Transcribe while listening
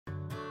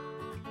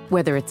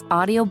Whether it's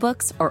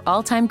audiobooks or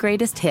all-time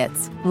greatest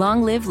hits,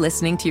 long live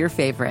listening to your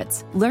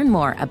favorites. Learn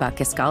more about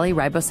Kisqali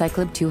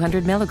Ribociclib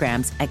 200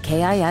 milligrams at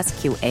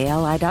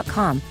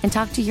KISQALI.com and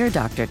talk to your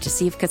doctor to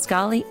see if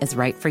Kisqali is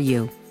right for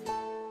you.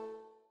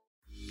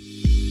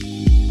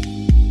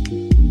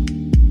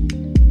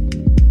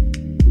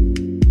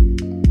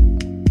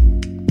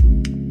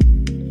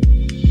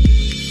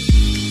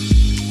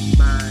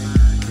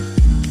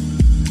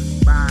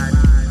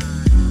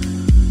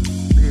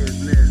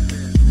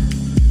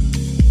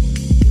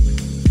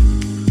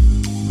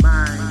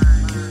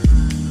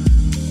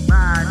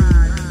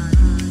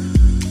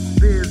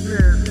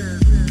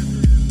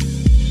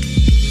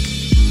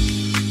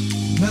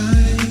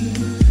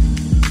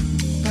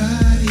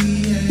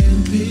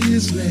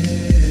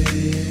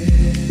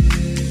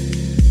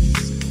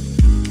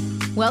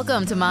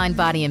 Welcome to Mind,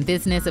 Body, and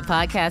Business, a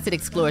podcast that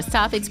explores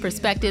topics,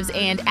 perspectives,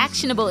 and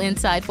actionable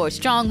insight for a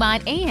strong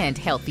mind and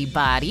healthy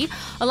body,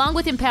 along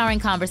with empowering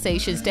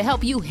conversations to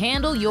help you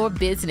handle your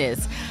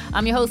business.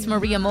 I'm your host,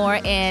 Maria Moore,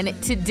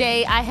 and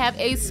today I have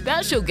a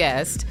special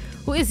guest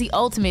who is the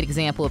ultimate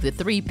example of the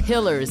three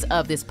pillars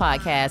of this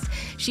podcast.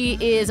 She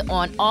is,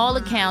 on all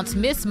accounts,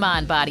 Miss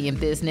Mind, Body, and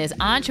Business,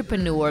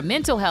 entrepreneur,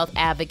 mental health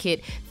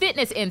advocate,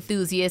 fitness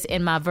enthusiast,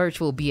 and my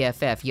virtual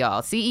BFF,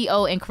 y'all.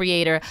 CEO and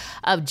creator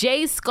of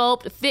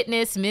J-Sculpt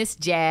Fitness, Miss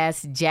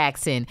Jaz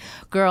Jackson.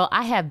 Girl,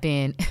 I have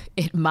been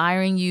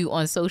admiring you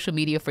on social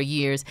media for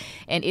years,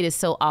 and it is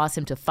so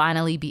awesome to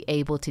finally be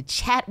able to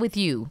chat with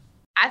you.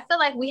 I feel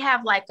like we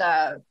have like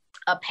a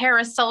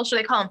parasocial,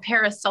 they call them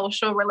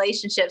parasocial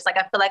relationships. Like,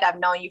 I feel like I've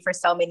known you for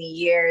so many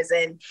years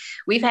and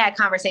we've had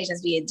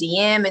conversations via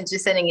DM and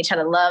just sending each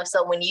other love.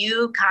 So when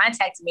you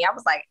contacted me, I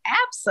was like,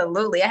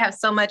 absolutely. I have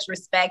so much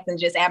respect and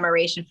just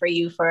admiration for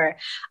you for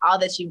all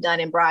that you've done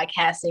in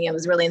broadcasting. It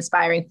was really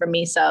inspiring for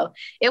me. So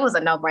it was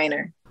a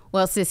no-brainer.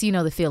 Well, sis, you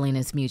know the feeling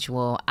is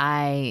mutual.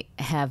 I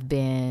have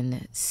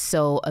been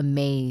so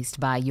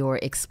amazed by your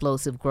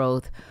explosive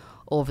growth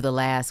over the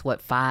last,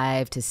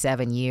 5 to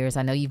 7 years.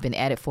 I know you've been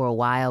at it for a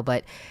while,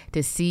 but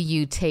to see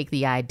you take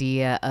the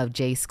idea of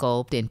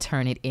J-Sculpt and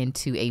turn it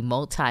into a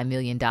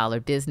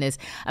multi-million-dollar business.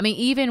 I mean,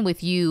 even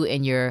with you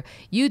and your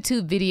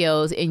YouTube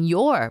videos and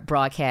your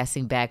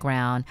broadcasting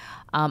background,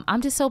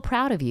 I'm just so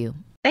proud of you.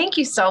 Thank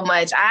you so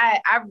much. I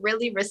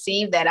really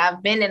received that.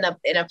 I've been in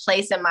a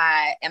place in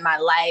my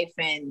life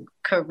and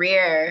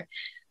career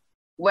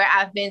where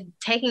I've been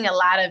taking a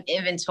lot of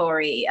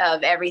inventory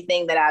of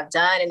everything that I've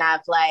done. And I've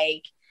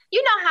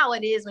you know how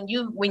it is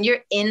when you're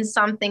in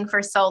something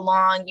for so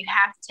long, you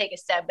have to take a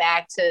step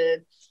back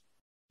to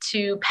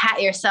pat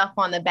yourself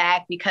on the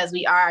back because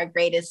we are our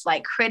greatest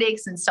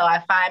critics. And so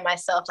I find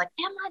myself am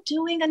I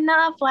doing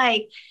enough?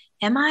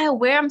 Am I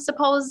where I'm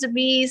supposed to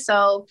be?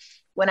 So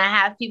when I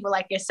have people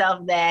like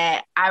yourself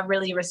that I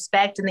really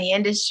respect in the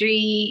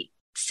industry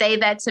say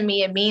that to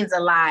me, it means a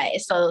lot.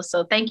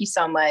 So thank you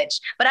so much.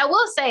 But I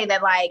will say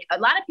that a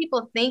lot of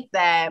people think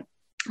that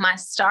my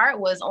start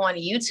was on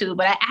YouTube,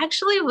 but I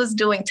actually was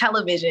doing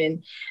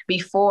television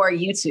before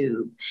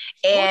YouTube.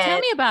 And tell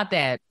me about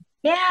that.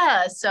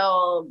 Yeah.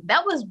 So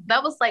that was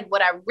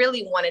what I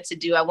really wanted to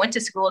do. I went to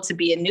school to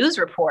be a news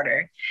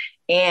reporter.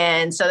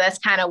 And so that's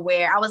kind of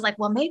where I was like,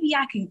 well, maybe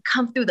I can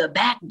come through the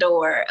back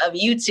door of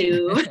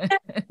YouTube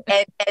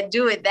and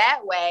do it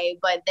that way.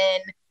 But then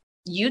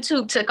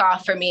YouTube took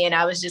off for me and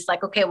I was just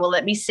like, okay, well,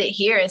 let me sit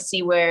here and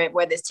see where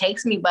this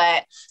takes me.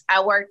 But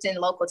I worked in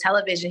local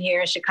television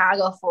here in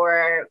Chicago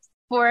for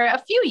a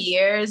few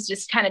years,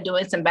 just kind of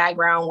doing some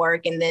background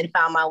work, and then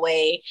found my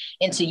way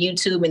into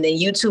YouTube. And then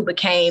YouTube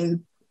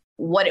became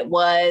what it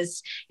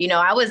was. You know,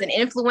 I was an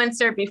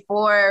influencer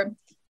before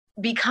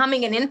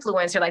becoming an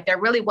influencer. There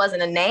really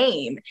wasn't a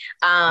name.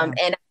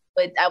 And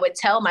I would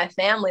tell my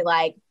family,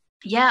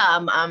 yeah,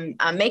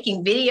 I'm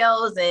making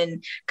videos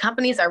and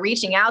companies are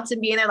reaching out to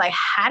me and they're like,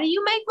 how do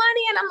you make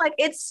money? And I'm like,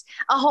 it's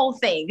a whole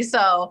thing.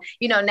 So,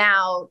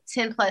 now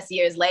 10 plus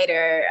years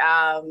later,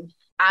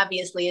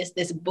 obviously it's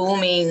this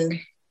booming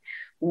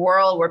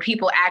world where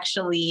people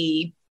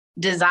actually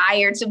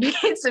desire to be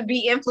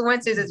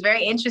influencers. It's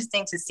very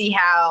interesting to see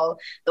how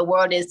the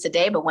world is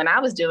today. But when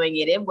I was doing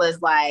it, it was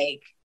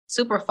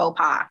super faux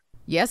pas.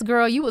 Yes,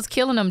 girl, you was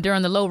killing them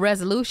during the low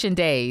resolution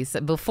days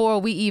before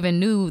we even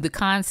knew the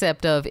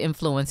concept of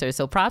influencers.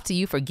 So props to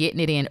you for getting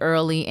it in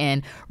early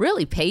and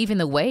really paving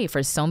the way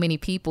for so many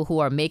people who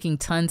are making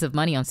tons of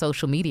money on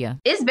social media.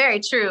 It's very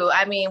true.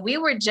 I mean, we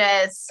were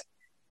just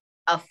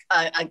a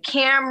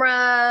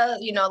camera, a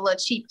little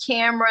cheap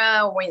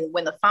camera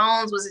when the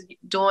phones was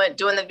doing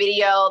the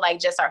video,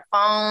 just our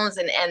phones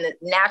and the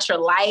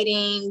natural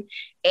lighting.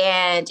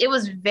 And it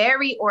was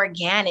very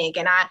organic.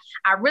 And I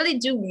really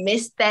do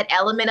miss that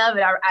element of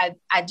it.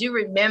 I do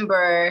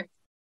remember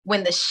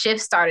when the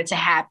shift started to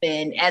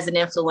happen as an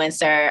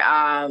influencer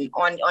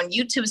on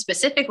YouTube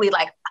specifically,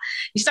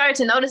 you started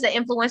to notice that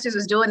influencers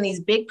was doing these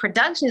big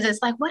productions. It's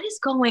what is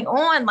going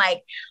on?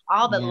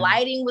 All the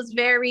lighting was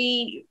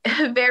very,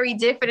 very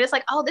different. It's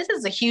oh, this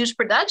is a huge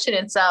production.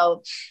 And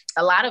so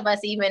a lot of us,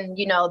 even,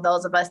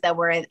 those of us that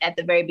were at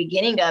the very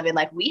beginning of it,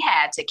 like we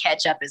had to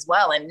catch up as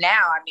well. And now,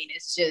 I mean,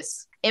 it's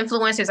just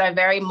influencers are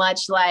very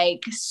much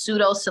like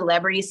pseudo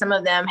celebrities. Some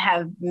of them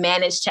have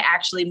managed to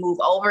actually move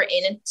over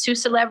into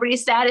celebrity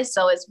status.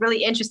 So it's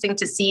really interesting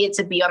to see it,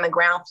 to be on the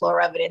ground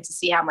floor of it and to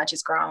see how much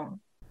it's grown.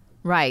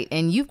 Right.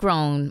 And you've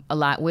grown a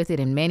lot with it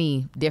in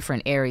many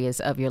different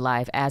areas of your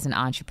life as an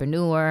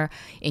entrepreneur,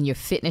 in your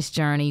fitness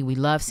journey. We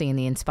love seeing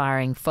the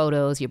inspiring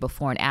photos, your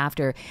before and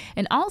after,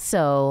 and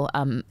also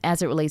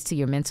as it relates to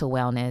your mental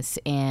wellness.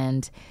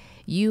 And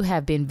you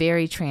have been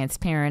very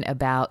transparent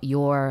about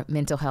your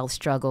mental health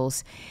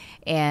struggles.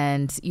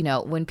 And,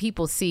 when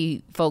people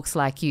see folks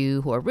like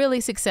you who are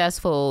really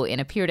successful and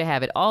appear to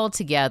have it all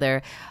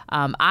together,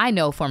 I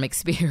know from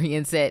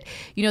experience that,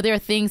 there are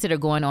things that are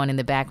going on in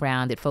the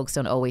background that folks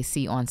don't always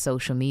see on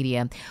social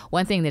media.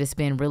 One thing that has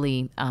been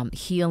really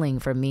healing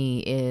for me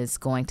is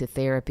going to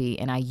therapy.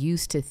 And I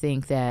used to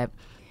think that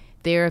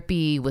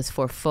therapy was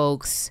for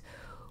folks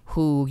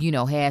who,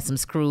 had some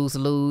screws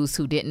loose,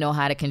 who didn't know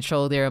how to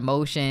control their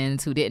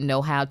emotions, who didn't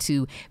know how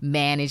to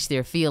manage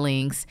their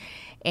feelings.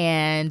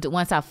 And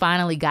once I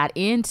finally got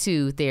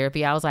into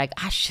therapy, I was like,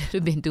 I should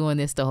have been doing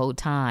this the whole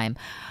time.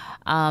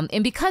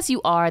 And because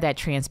you are that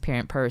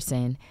transparent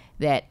person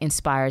that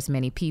inspires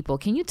many people,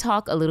 can you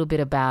talk a little bit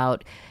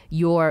about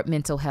your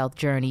mental health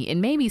journey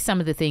and maybe some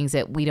of the things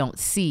that we don't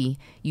see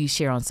you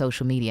share on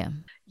social media?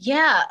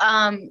 Yeah.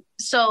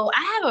 So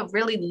I have a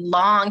really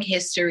long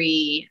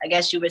history, I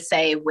guess you would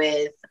say,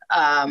 with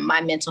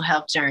my mental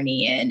health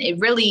journey. And it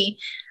really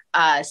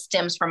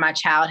stems from my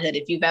childhood.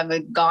 If you've ever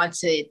gone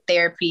to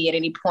therapy at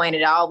any point,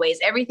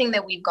 everything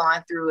that we've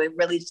gone through, it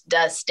really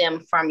does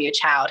stem from your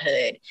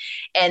childhood.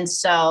 And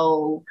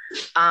so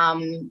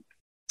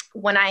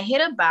when I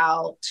hit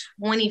about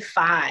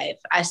 25,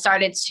 I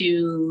started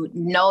to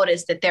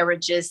notice that there were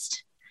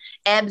just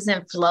ebbs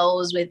and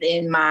flows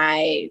within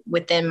my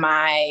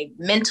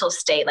mental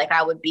state. Like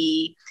I would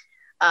be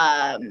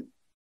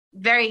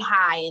very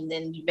high and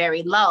then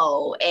very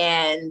low.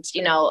 And,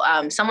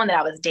 someone that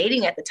I was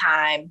dating at the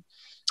time,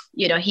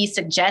 he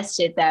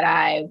suggested that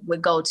I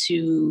would go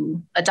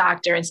to a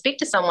doctor and speak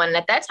to someone. And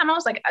at that time I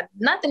was like,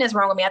 nothing is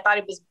wrong with me. I thought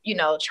he was,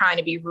 trying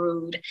to be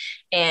rude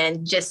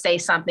and just say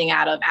something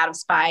out of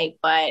spite.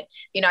 But,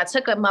 I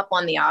took him up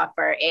on the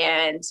offer,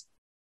 and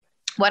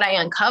what I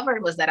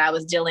uncovered was that I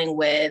was dealing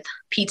with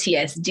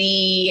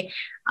PTSD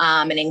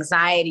and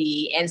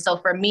anxiety. And so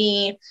for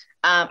me,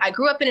 I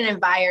grew up in an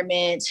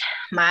environment.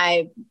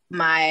 My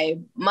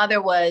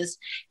mother was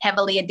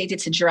heavily addicted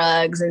to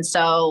drugs. And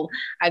so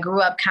I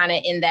grew up kind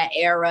of in that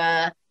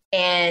era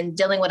and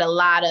dealing with a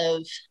lot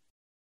of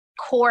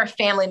core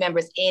family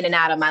members in and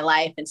out of my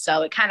life. And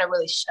so it kind of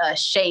really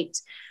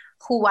shaped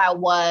who I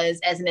was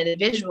as an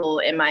individual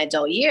in my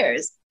adult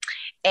years.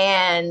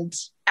 And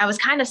I was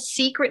kind of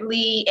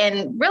secretly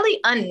and really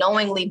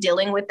unknowingly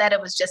dealing with that.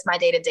 It was just my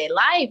day-to-day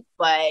life.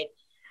 But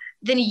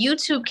then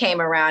YouTube came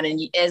around,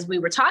 and as we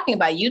were talking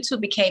about,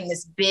 YouTube became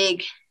this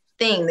big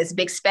thing, this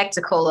big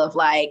spectacle of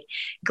like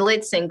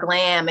glitz and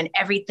glam, and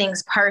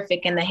everything's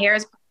perfect, and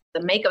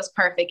the makeup's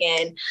perfect.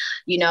 And,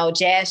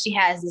 Jazz, she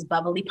has this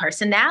bubbly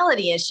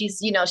personality, and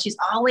she's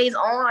always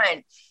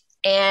on.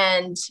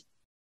 And,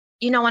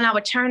 when I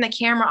would turn the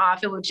camera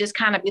off, it would just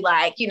kind of be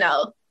like,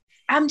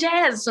 I'm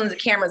Jazz. As soon as the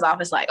camera's off,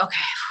 it's like,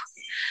 okay,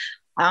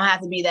 I don't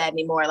have to be that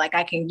anymore. Like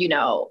I can,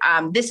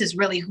 this is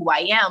really who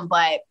I am.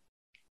 But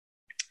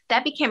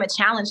that became a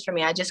challenge for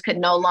me. I just could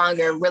no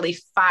longer really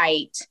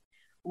fight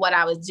what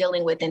I was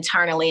dealing with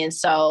internally. And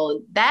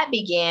so that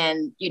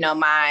began,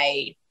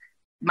 my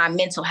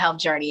mental health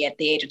journey at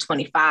the age of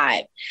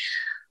 25.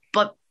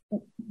 But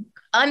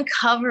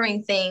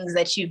uncovering things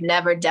that you've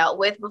never dealt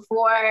with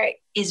before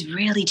is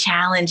really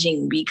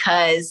challenging,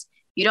 because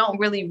you don't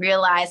really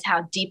realize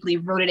how deeply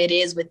rooted it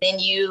is within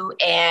you.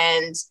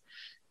 And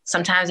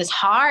sometimes it's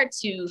hard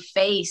to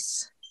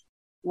face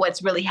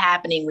what's really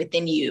happening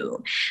within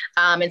you.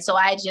 And so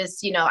I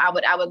just,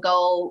 I would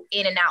go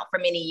in and out for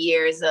many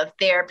years of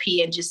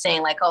therapy and just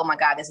saying like, oh my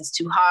God, this is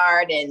too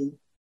hard, and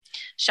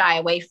shy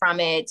away from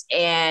it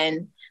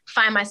and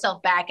find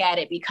myself back at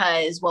it,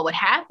 because what would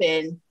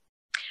happen,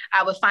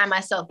 I would find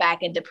myself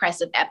back in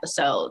depressive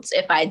episodes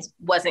if I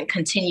wasn't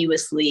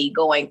continuously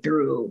going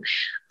through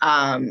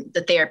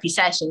the therapy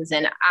sessions.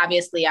 And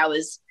obviously I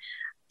was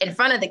in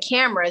front of the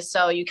camera,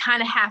 so you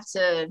kind of have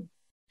to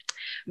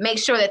make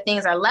sure that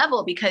things are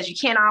level, because you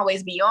can't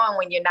always be on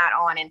when you're not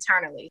on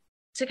internally.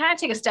 To kind of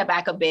take a step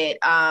back a bit,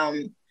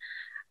 I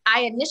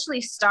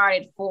initially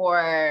started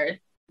for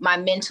my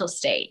mental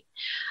state,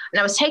 and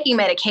I was taking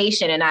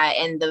medication, and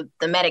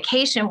the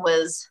medication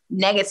was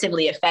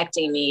negatively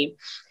affecting me.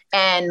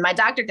 And my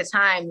doctor at the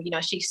time,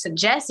 she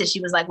suggested, she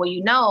was like, well,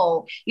 you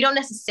don't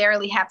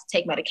necessarily have to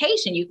take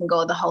medication. You can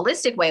go the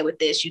holistic way with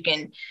this. You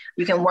can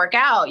work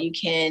out. You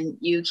can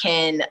eat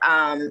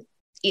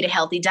a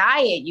healthy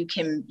diet. You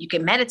can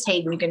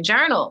meditate, and you can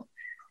journal.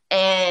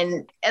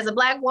 And as a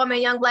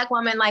young Black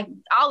woman, like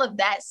all of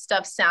that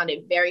stuff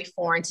sounded very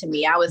foreign to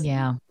me. I was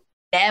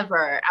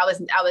never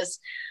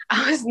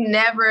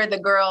the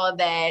girl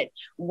that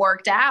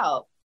worked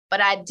out.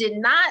 but I did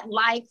not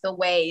like the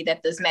way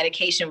that this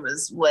medication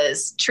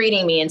was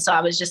treating me. And so I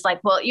was just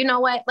like, well, you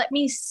know what? Let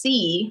me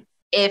see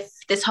if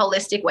this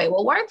holistic way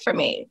will work for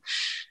me.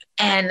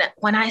 And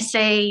when I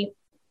say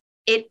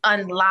it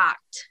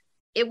unlocked,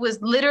 it was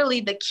literally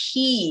the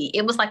key.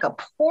 It was like a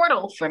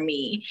portal for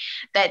me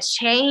that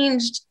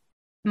changed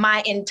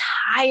my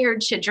entire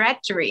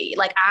trajectory.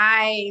 Like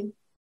I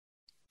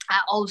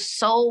owe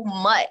so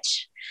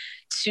much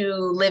to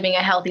living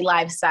a healthy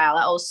lifestyle.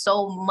 I owe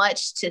so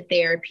much to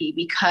therapy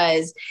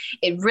because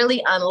it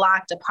really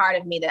unlocked a part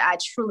of me that I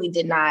truly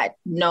did not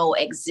know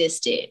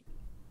existed.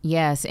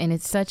 Yes, and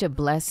it's such a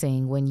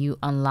blessing when you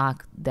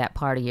unlock that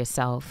part of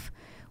yourself,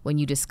 when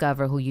you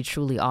discover who you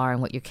truly are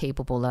and what you're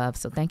capable of.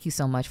 So thank you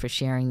so much for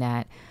sharing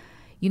that.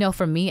 You know,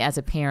 for me as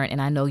a parent,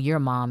 and I know your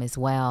mom as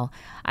well,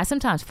 I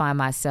sometimes find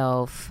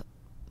myself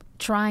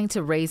trying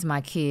to raise my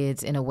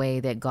kids in a way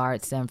that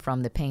guards them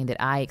from the pain that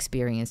I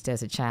experienced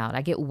as a child.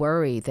 I get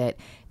worried that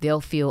they'll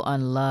feel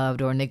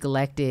unloved or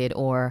neglected,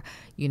 or,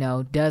 you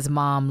know, does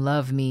mom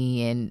love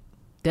me and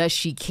does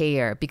she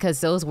care?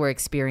 Because those were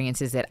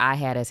experiences that I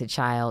had as a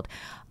child.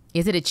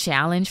 Is it a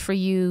challenge for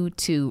you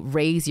to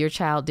raise your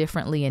child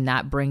differently and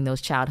not bring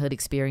those childhood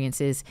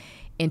experiences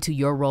into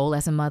your role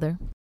as a mother?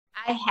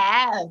 I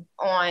have,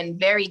 on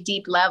very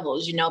deep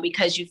levels, you know,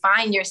 because you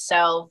find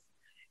yourself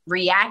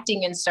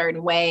reacting in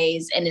certain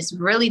ways, and it's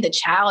really the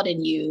child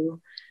in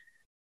you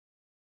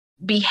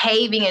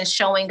behaving and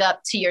showing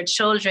up to your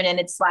children. And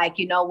it's like,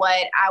 you know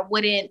what,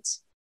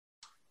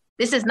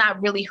 this is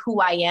not really who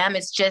I am.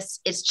 It's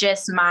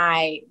just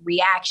my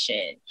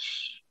reaction.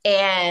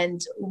 And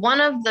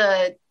one of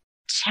the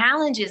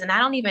challenges, and I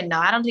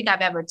don't think I've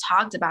ever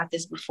talked about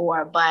this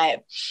before,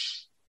 but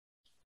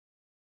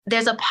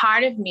there's a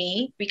part of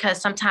me,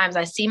 because sometimes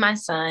I see my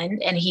son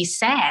and he's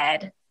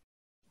sad,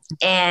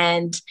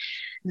 and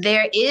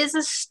there's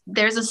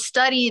a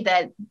study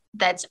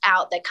that's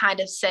out that kind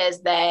of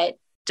says that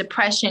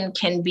depression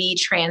can be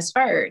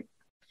transferred.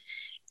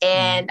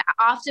 And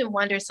I often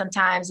wonder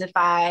sometimes if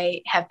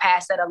I have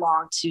passed that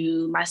along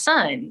to my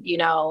son, you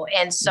know?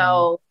 And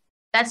so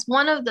that's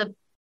one of the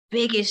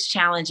biggest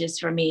challenges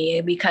for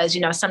me, because,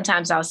 you know,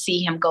 sometimes I'll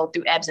see him go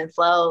through ebbs and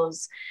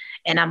flows,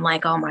 and I'm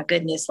like, oh my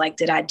goodness, like,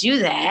 did I do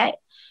that?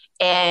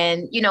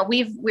 And, you know,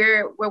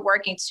 we're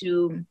working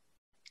to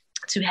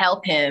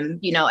help him,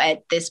 you know,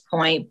 at this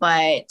point.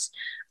 But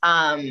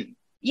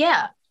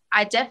yeah,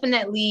 I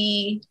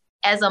definitely,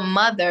 as a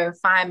mother,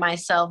 find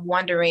myself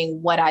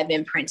wondering what I've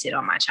imprinted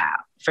on my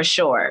child, for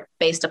sure,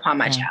 based upon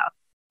my child.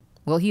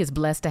 Well, he is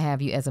blessed to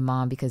have you as a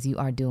mom, because you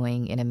are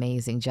doing an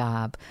amazing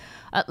job.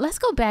 Let's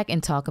go back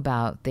and talk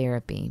about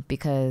therapy,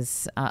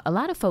 because a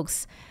lot of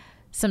folks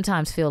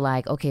sometimes feel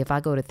like, okay, if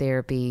I go to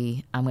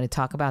therapy, I'm going to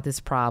talk about this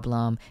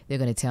problem. They're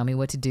going to tell me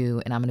what to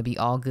do, and I'm going to be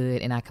all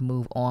good, and I can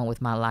move on with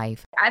my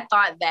life. I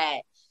thought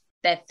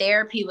that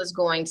therapy was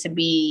going to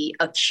be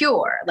a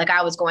cure. Like,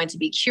 I was going to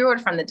be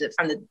cured from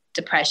the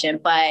depression,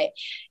 but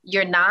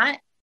you're not.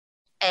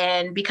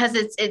 And because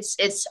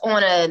it's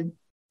on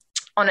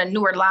a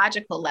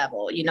neurological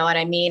level, you know what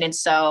I mean? And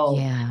so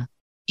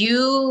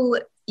you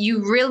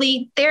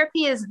really,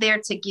 therapy is there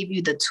to give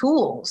you the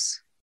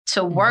tools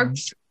to work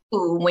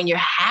through when you're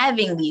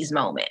having these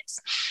moments.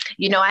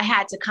 You know, I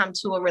had to come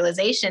to a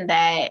realization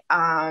that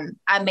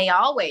I may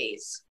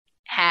always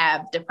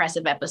have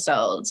depressive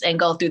episodes and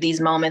go through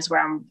these moments where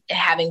I'm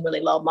having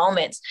really low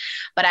moments,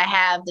 but I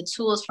have the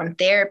tools from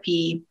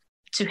therapy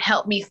to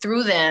help me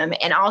through them.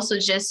 And also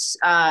just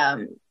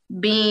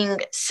being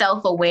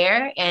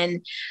self-aware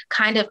and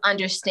kind of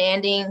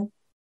understanding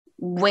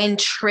when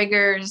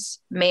triggers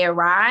may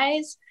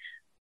arise,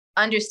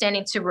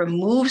 understanding to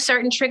remove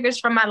certain triggers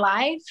from my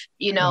life,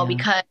 you know,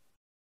 because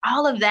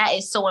all of that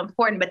is so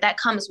important, but that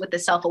comes with the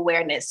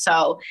self-awareness.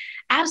 So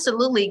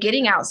absolutely,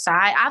 getting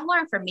outside. I've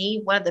learned, for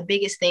me, one of the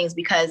biggest things,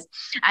 because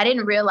I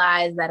didn't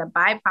realize that a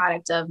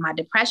byproduct of my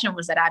depression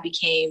was that I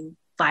became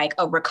like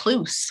a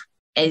recluse,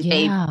 a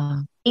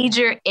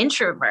major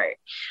introvert,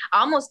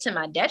 almost to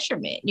my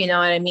detriment, you know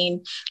what I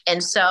mean?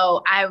 And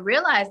so I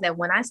realized that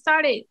when I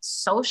started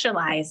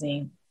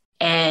socializing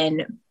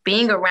and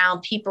being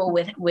around people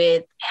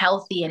with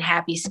healthy and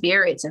happy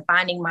spirits, and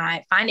finding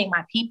my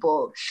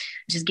people,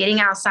 just getting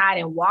outside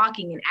and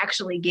walking and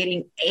actually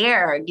getting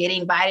air,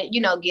 getting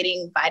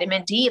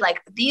vitamin D,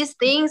 like these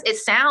things, it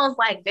sounds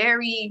like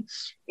very,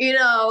 you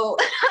know,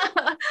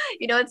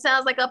 it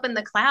sounds like up in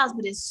the clouds,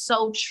 but it's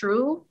so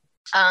true.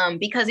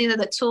 Because these are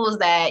the tools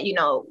that, you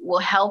know, will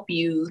help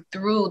you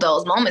through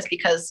those moments.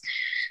 Because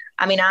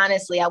I mean,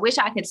 honestly, I wish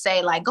I could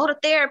say, like, go to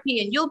therapy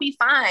and you'll be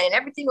fine,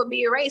 everything will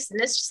be erased. And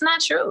it's just not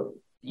true.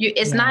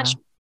 It's not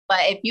true.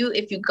 But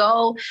if you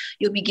go,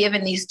 you'll be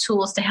given these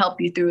tools to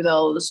help you through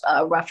those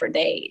rougher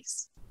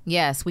days.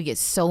 Yes, we get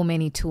so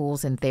many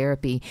tools in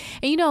therapy.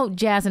 And, you know,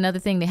 Jazz, another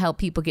thing to help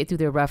people get through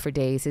their rougher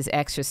days is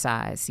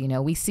exercise. You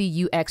know, we see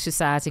you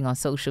exercising on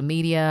social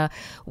media.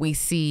 We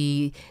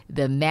see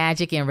the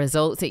magic and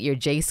results that your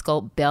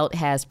J-Sculpt belt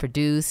has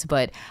produced.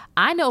 But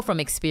I know from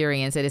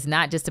experience that it's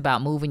not just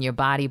about moving your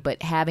body,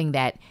 but having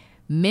that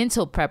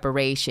mental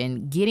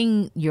preparation,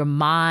 getting your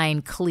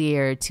mind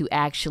clear to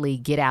actually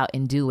get out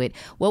and do it,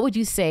 what would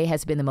you say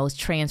has been the most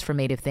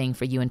transformative thing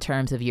for you in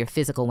terms of your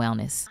physical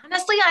wellness?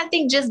 Honestly, I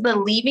think just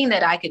believing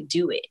that I could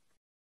do it.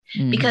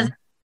 Because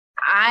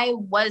I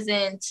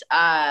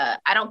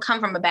don't come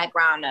from a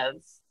background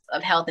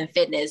of health and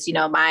fitness. You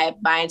know, my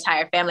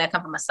entire family, I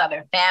come from a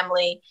Southern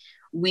family.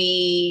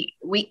 We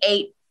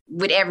ate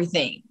with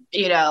everything.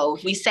 You know,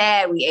 if we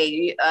sad, we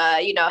ate,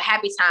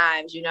 happy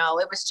times, you know,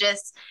 it was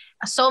just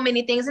so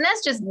many things. And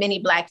that's just many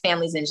Black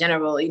families in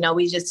general. You know,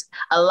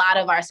 a lot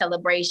of our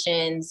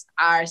celebrations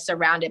are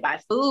surrounded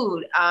by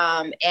food.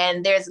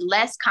 And there's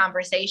less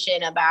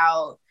conversation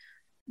about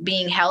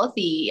being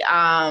healthy,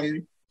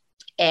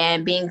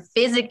 and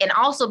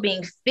also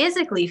being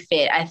physically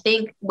fit. I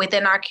think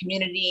within our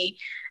community,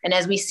 and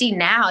as we see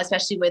now,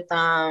 especially with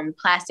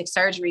plastic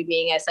surgery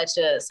being at such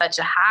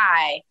a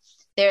high,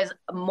 there's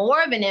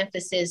more of an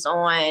emphasis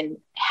on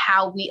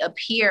how we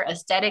appear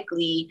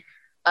aesthetically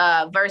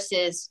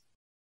versus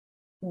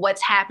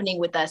what's happening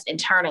with us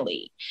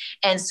internally.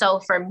 And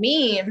so for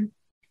me,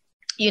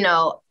 you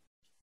know,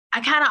 I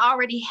kind of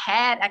already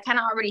had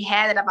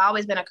that. I've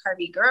always been a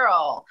curvy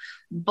girl,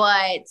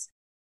 but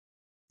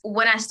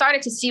when I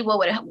started to see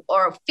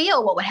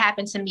feel what would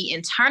happen to me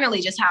internally,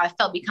 just how I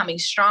felt becoming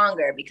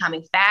stronger,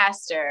 becoming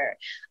faster,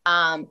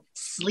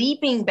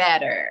 sleeping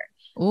better,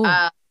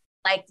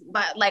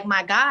 like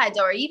my God,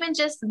 or even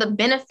just the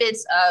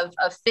benefits of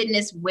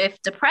fitness with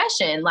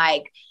depression,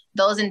 like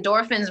those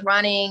endorphins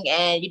running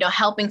and, you know,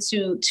 helping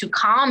to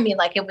calm me.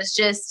 Like it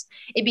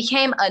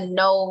became a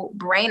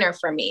no-brainer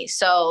for me.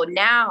 So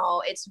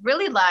now it's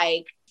really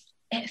like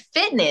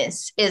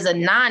fitness is a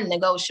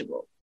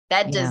non-negotiable.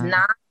 That is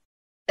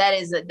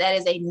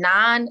a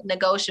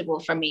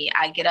non-negotiable for me.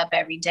 I get up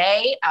every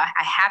day. I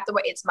have to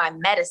work. It's my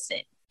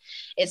medicine.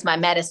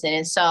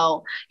 And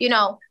so, you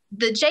know,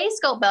 the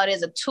J-scope belt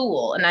is a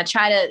tool, and I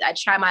try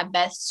my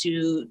best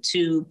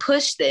to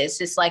push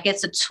this. It's like,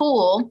 it's a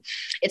tool.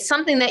 It's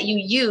something that you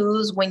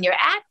use when you're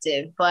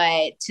active,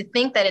 but to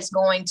think that it's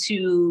going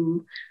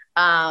to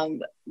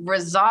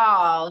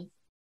resolve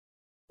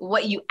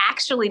what you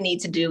actually need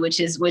to do, which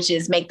is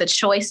make the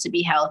choice to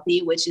be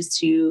healthy, which is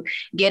to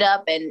get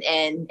up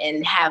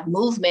and have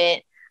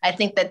movement. I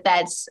think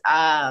that's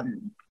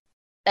an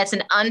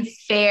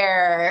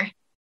unfair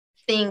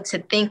thing to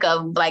think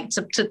of, like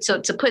to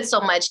put so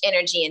much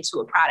energy into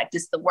a product.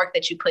 It's the work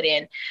that you put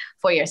in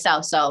for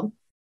yourself. So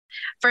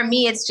for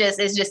me, it's just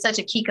such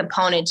a key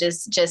component,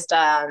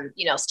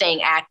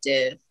 staying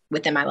active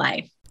within my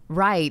life.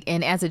 Right.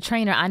 And as a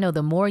trainer, I know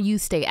the more you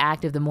stay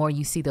active, the more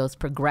you see those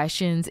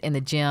progressions in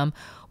the gym.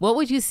 What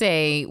would you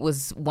say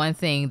was one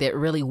thing that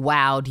really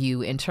wowed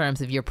you in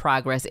terms of your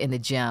progress in the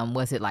gym?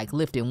 Was it like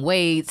lifting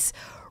weights,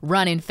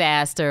 running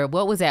faster?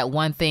 What was that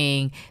one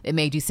thing that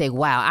made you say,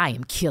 wow, I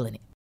am killing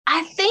it?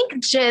 I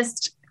think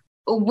just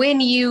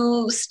when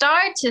you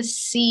start to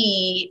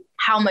see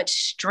how much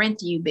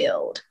strength you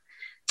build,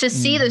 to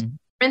see the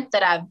strength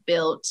that I've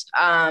built,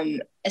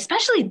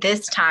 especially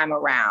this time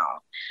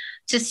around,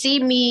 to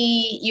see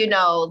me, you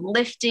know,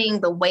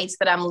 lifting the weights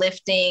that I'm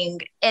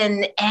lifting,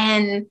 and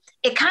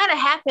it kind of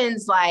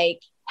happens like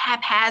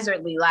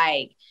haphazardly,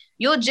 like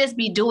you'll just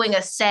be doing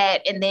a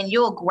set and then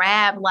you'll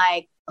grab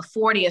like a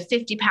 40 or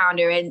 50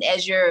 pounder. And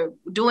as you're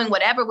doing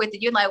whatever with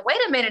it, you're like, wait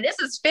a minute, this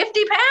is 50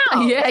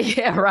 pounds.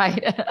 Yeah,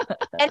 right.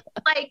 And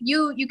like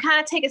you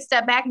kind of take a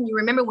step back and you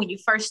remember when you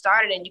first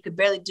started and you could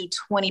barely do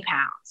 20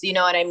 pounds. You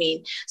know what I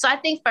mean? So I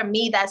think for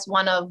me, that's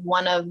one of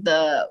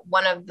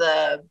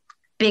the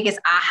biggest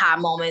aha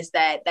moments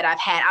that I've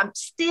had. I'm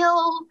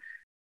still,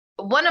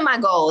 one of my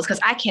goals, because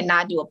I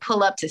cannot do a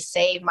pull-up to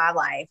save my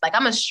life. Like,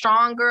 I'm a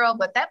strong girl,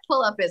 but that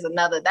pull-up is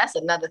another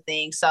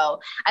thing. So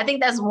I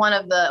think that's one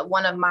of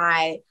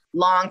my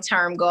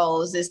long-term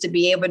goals, is to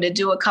be able to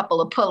do a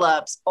couple of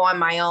pull-ups on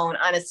my own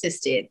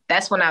unassisted.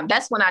 That's when I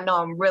know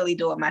I'm really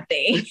doing my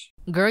thing.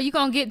 Girl, you're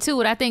going to get to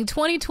it. I think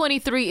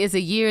 2023 is a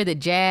year that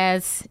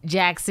Jaz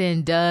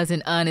Jackson does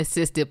an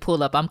unassisted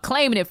pull-up. I'm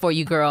claiming it for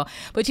you, girl.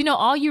 But you know,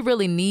 all you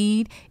really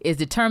need is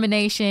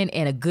determination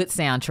and a good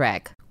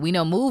soundtrack. We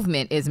know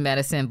movement is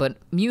medicine, but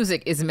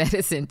music is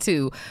medicine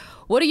too.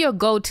 What are your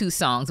go-to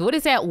songs? What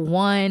is that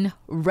one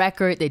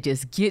record that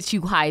just gets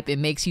you hype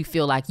and makes you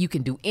feel like you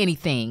can do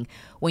anything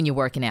when you're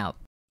working out?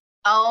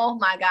 Oh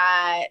my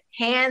God.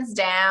 Hands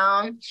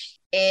down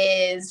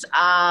is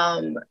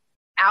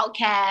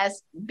Outkast,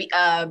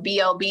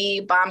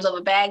 B.O.B., Bombs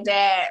Over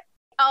Baghdad.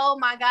 Oh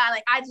my God,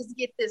 like I just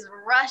get this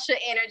rush of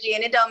energy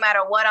and it don't matter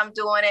what I'm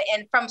doing.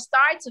 And from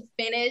start to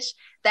finish,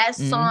 that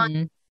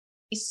song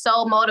is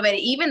so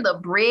motivated. Even the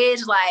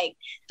bridge, like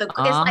it's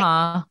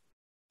like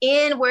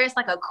in where it's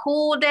like a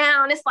cool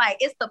down. It's like,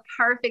 it's the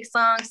perfect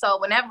song. So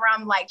whenever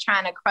I'm like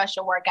trying to crush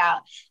a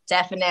workout,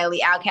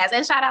 definitely Outkast.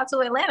 And shout out to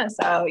Atlanta.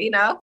 So, you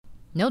know.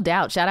 No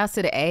doubt. Shout outs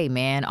to the A,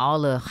 man.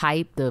 All the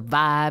hype, the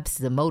vibes,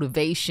 the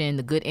motivation,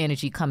 the good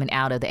energy coming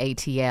out of the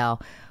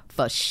ATL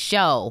for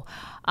sure.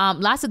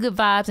 Lots of good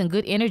vibes and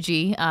good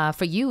energy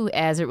for you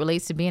as it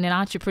relates to being an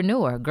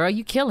entrepreneur. Girl,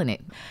 you killing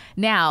it.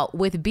 Now,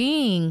 with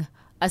being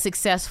a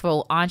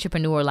successful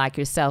entrepreneur like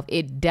yourself,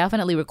 it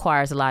definitely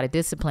requires a lot of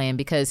discipline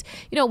because,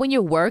 when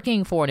you're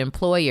working for an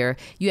employer,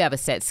 you have a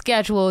set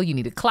schedule, you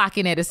need to clock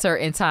in at a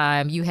certain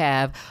time, you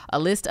have a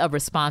list of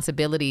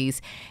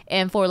responsibilities.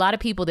 And for a lot of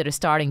people that are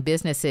starting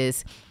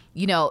businesses,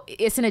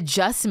 it's an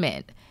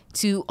adjustment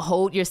to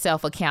hold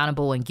yourself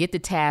accountable and get the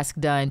task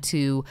done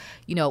to,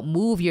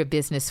 move your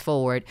business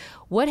forward.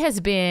 What has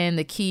been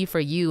the key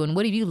for you, and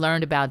what have you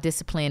learned about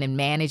discipline and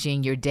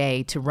managing your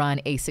day to run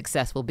a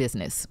successful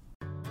business?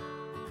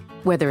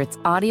 Whether it's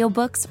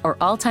audiobooks or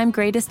all-time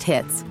greatest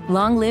hits,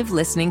 long live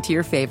listening to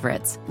your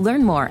favorites.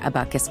 Learn more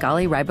about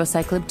Kisqali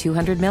Ribociclib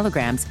 200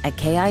 milligrams at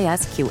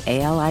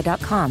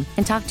KISQALI.com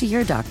and talk to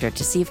your doctor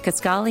to see if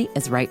Kisqali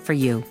is right for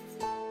you.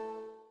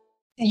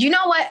 You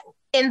know what?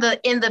 In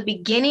the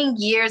beginning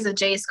years of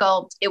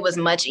J-Sculpt, it was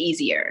much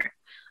easier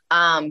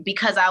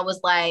because I was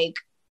like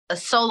a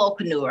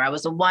solopreneur. I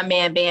was a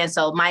one-man band.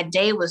 So my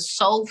day was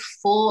so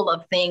full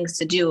of things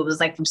to do. It was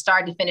like from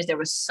start to finish, there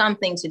was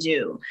something to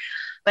do.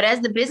 But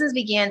as the business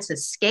began to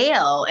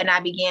scale and I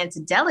began to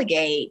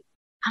delegate,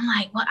 I'm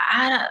like, well,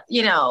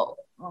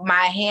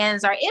 my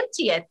hands are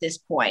empty at this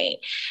point.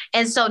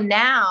 And so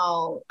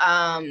now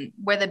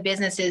where the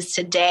business is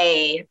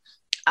today,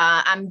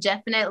 I'm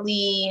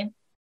definitely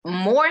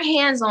more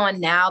hands-on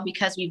now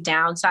because we've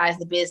downsized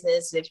the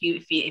business. If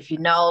you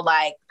know,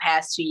 like the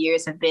past 2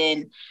 years have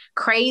been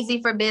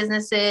crazy for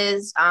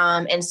businesses.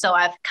 And so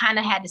I've kind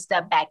of had to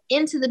step back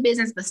into the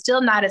business, but still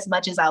not as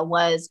much as I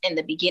was in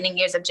the beginning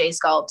years of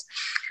J-Sculpt.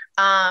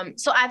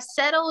 So I've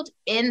settled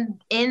in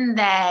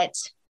that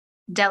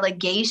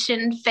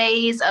delegation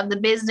phase of the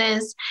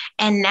business.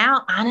 And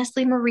now,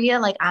 honestly, Maria,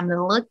 like I'm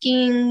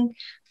looking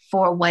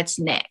for what's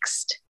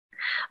next.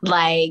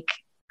 Like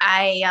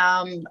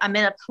I'm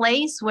in a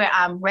place where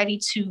I'm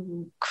ready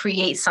to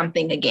create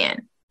something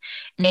again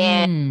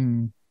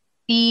and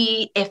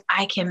see if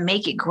I can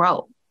make it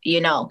grow,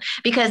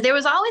 because there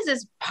was always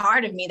this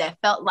part of me that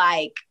felt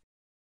like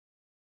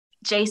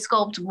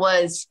J-Sculpt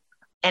was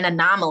an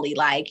anomaly,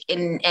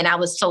 and I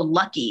was so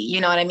lucky,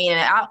 you know what I mean?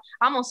 And I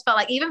almost felt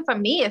like, even for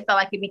me, it felt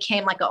like it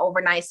became like an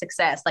overnight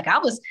success. Like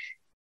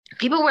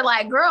people were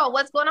like, girl,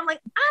 what's going on? I'm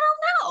like, I don't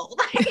know.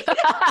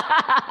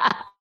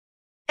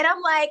 And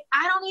I'm like,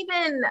 I don't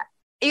even,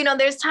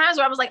 there's times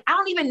where I was like, I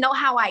don't even know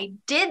how I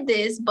did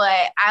this,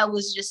 but I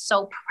was just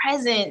so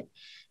present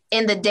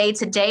in the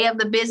day-to-day of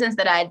the business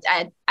that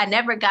I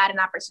never got an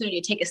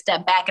opportunity to take a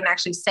step back and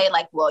actually say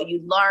like, well,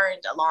 you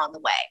learned along the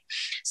way.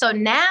 So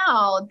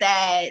now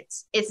that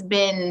it's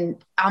been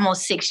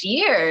almost 6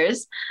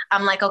 years,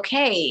 I'm like,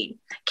 okay,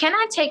 can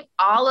I take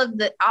all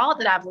that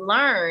I've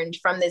learned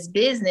from this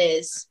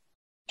business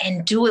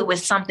and do it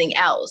with something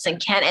else? And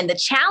the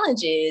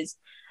challenge is,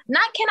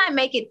 not can I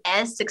make it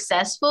as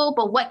successful,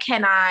 but what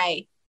can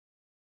I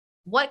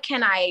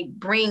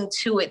bring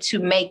to it to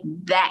make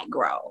that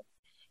grow?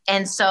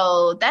 And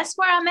so that's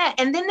where I'm at.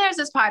 And then there's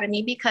this part of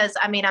me, because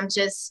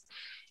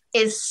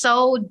it's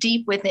so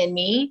deep within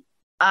me.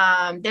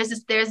 There's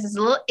this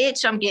little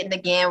itch I'm getting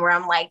again where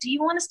I'm like, do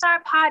you want to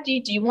start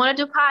do you want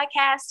to do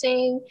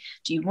podcasting?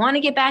 Do you want to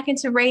get back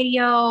into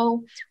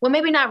radio? Well,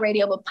 maybe not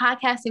radio, but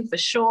podcasting for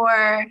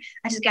sure.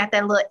 I just got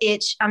that little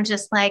itch. I'm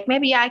just like,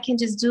 maybe I can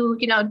just do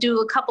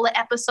a couple of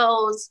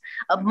episodes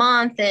a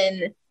month,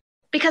 and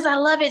because I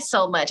love it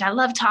so much. I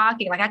love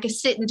talking. Like I could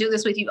sit and do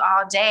this with you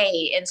all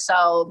day. And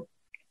so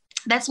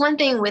that's one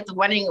thing with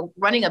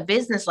running a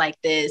business like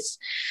this.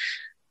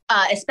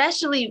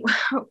 Especially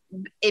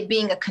it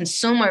being a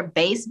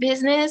consumer-based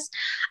business,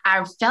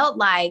 I felt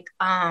like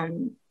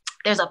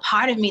there's a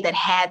part of me that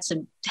had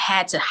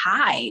to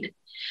hide,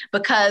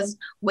 because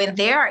when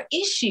there are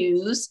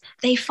issues,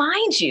 they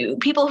find you.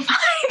 People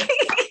find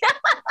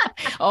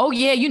Oh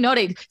yeah,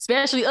 they,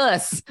 especially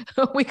us,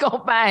 we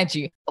gonna find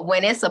you.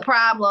 When it's a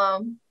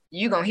problem,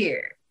 you gonna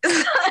hear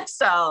it.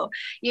 So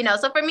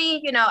for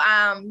me,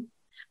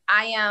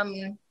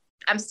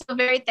 I'm still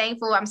very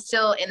thankful. I'm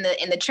still in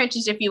the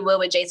trenches, if you will,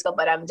 with J-Sculpt,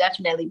 but I'm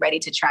definitely ready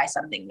to try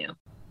something new.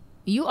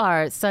 You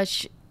are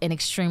such an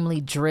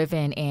extremely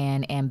driven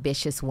and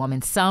ambitious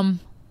woman. Some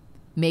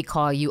may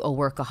call you a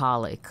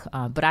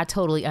workaholic, but I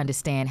totally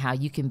understand how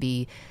you can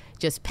be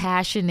just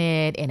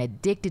passionate and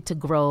addicted to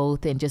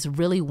growth and just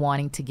really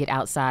wanting to get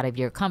outside of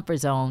your comfort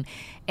zone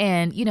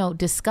and,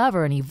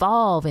 discover and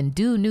evolve and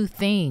do new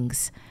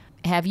things.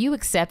 Have you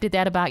accepted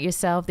that about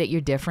yourself, that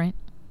you're different?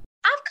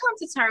 I've come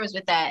to terms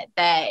with that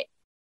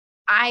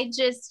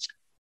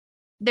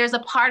there's a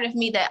part of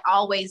me that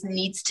always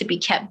needs to be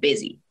kept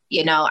busy.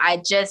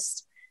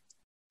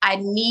 I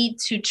need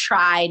to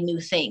try new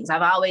things.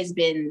 I've always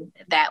been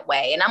that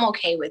way, and I'm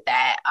okay with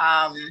that.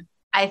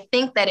 I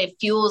think that it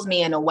fuels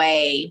me in a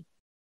way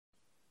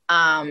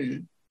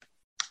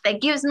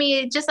that gives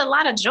me just a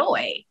lot of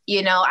joy.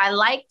 I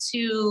like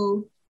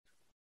to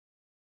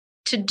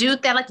do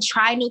that. I like to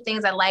try new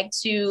things. I like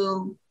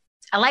to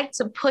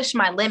push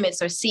my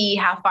limits or see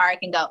how far I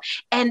can go.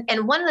 And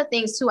one of the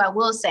things too, I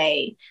will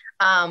say,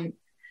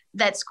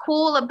 that's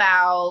cool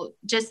about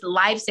just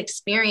life's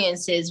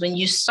experiences, when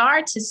you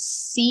start to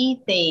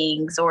see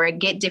things or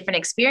get different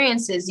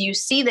experiences, you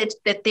see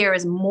that there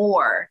is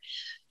more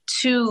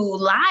to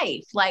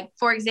life. Like,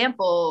 for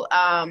example,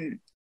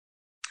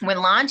 when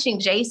launching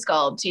J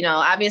Sculpt,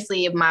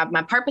 obviously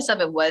my purpose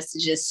of it was to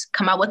just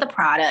come out with a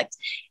product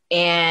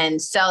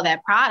and sell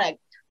that product.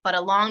 But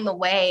along the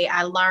way,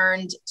 I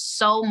learned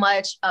so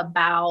much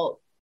about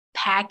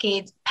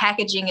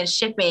packaging and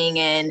shipping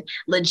and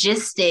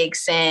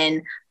logistics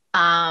and,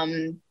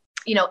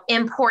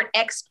 import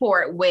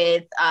export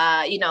with,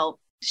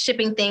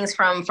 shipping things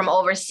from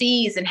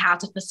overseas and how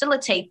to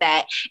facilitate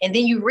that. And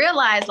then you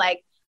realize,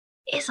 like,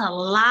 it's a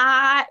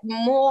lot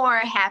more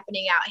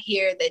happening out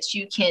here that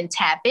you can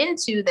tap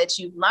into, that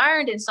you've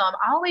learned. And so I'm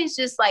always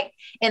just like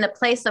in a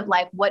place of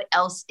like, what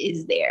else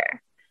is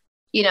there?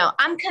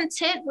 I'm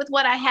content with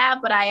what I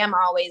have, but I am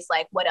always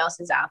like, what else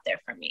is out there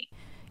for me?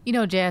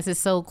 Jazz, it's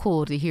so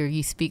cool to hear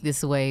you speak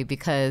this way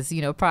because,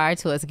 prior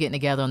to us getting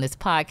together on this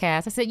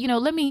podcast, I said,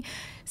 let me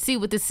see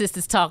what this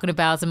sister's talking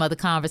about, some other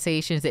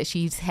conversations that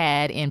she's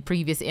had in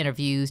previous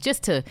interviews,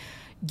 just to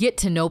get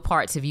to know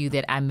parts of you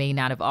that I may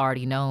not have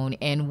already known.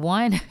 And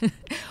one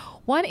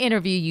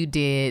interview you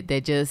did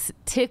that just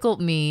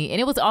tickled me,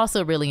 and it was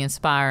also really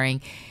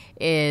inspiring,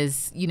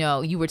 is,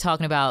 you were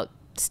talking about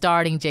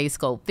starting J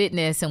Sculpt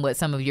Fitness and what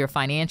some of your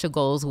financial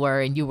goals were.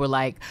 And you were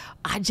like,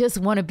 I just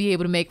want to be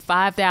able to make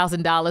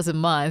 $5,000 a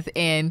month.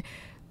 And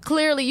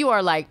clearly you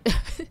are like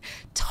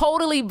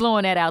totally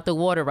blowing that out the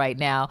water right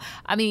now.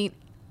 I mean,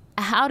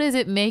 how does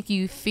it make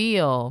you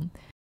feel?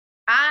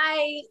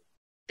 I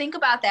think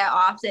about that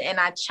often and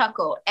I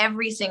chuckle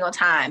every single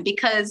time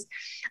because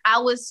I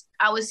was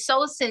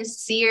so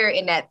sincere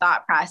in that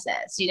thought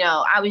process.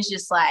 I was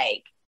just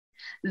like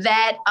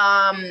that,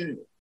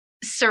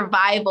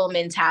 survival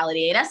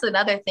mentality. And that's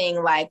another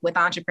thing, like with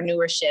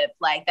entrepreneurship,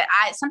 like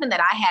something that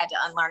I had to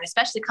unlearn,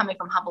 especially coming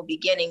from humble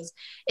beginnings,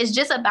 is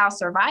just about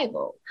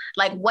survival.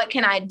 Like, what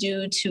can I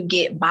do to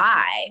get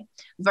by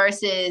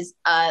versus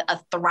a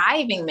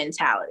thriving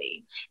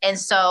mentality? And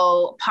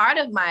so part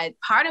of my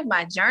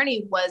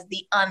journey was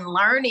the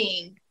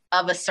unlearning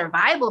of a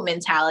survival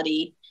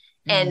mentality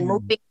and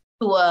moving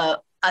to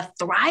a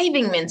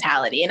thriving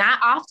mentality. And I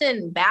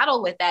often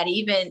battle with that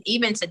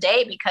even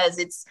today because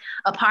it's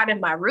a part of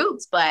my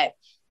roots. But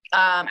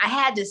I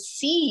had to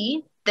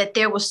see that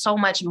there was so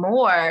much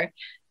more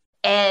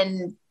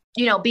and,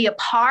 be a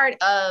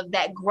part of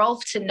that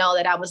growth to know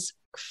that I was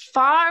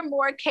far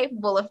more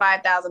capable of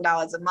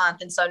 $5,000 a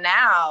month. And so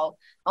now,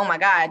 oh my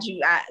God,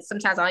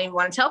 sometimes I don't even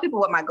want to tell people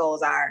what my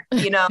goals are,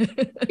 because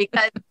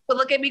people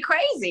look at me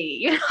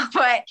crazy,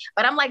 but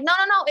I'm like, no,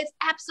 it's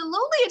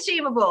absolutely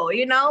achievable,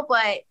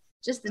 but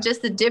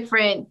just a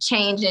different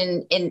change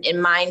in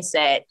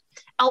mindset.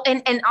 Oh,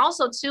 and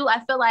also too,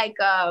 I feel like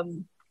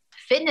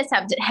fitness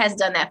has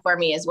done that for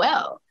me as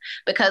well,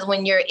 because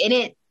when you're in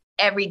it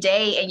every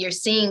day and you're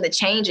seeing the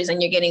changes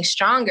and you're getting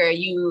stronger,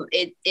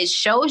 it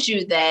shows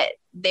you that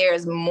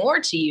there's more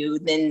to you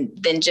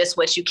than just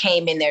what you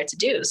came in there to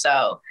do.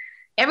 So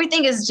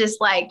everything is just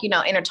like,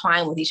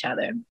 intertwined with each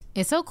other.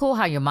 It's so cool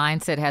how your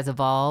mindset has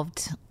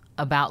evolved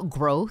about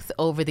growth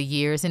over the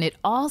years. And it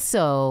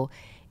also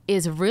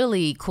is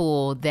really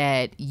cool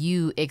that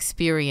you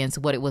experience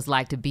what it was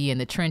like to be in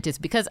the trenches,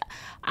 because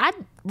I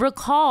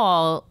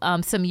recall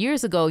some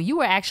years ago, you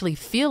were actually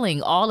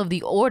filling all of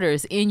the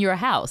orders in your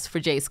house for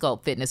J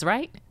Sculpt Fitness,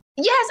 right?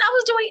 Yes, I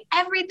was doing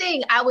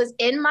everything. I was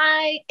in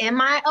my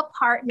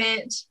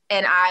apartment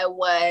and I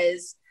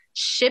was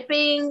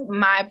shipping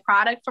my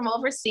product from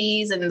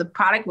overseas, and the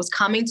product was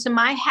coming to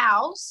my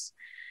house.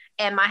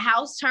 And my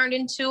house turned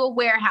into a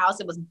warehouse.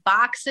 It was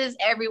boxes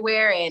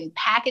everywhere and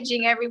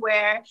packaging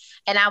everywhere.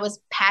 And I was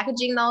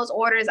packaging those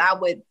orders. I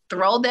would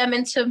throw them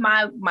into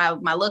my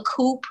little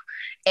coop,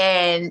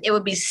 and it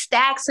would be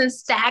stacks and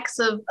stacks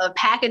of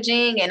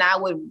packaging. And I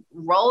would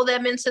roll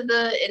them into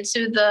the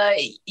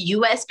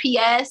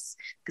USPS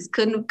because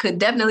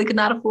could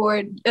not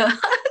afford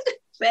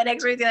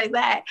FedEx or anything like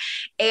that.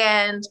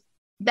 And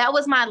that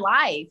was my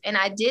life. And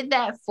I did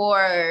that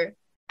for,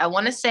 I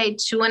want to say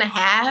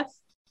 2.5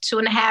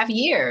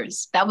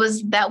 years. That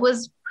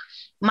was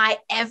my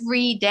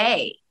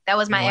everyday. That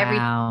was my every.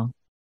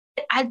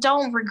 I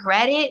don't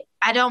regret it.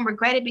 I don't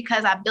regret it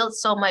because I built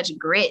so much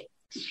grit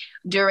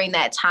during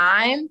that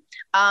time.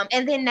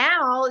 And then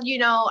now,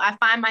 I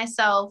find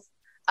myself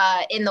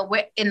in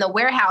the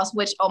warehouse,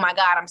 which, oh my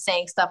God, I'm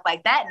saying stuff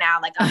like that now.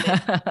 Like I'm in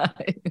the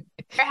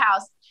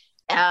warehouse.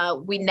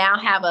 We now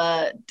have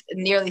a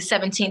nearly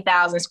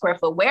 17,000 square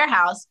foot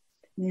warehouse.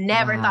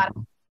 Never thought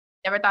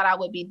I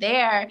would be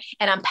there.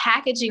 And I'm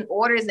packaging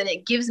orders, and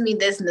it gives me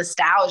this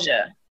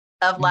nostalgia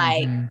of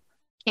like,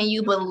 can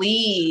you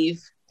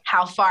believe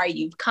how far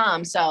you've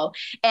come? So,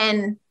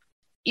 and,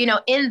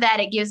 in that,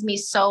 it gives me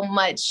so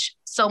much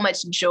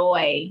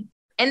joy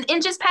and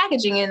just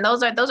packaging. And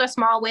those are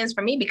small wins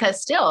for me,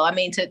 because still, I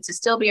mean, to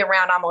still be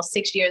around almost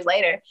 6 years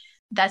later,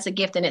 that's a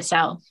gift in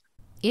itself.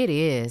 It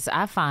is.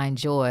 I find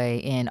joy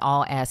in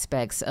all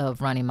aspects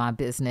of running my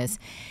business.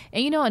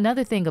 And,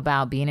 another thing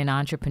about being an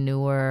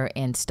entrepreneur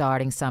and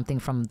starting something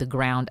from the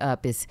ground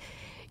up is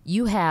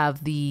you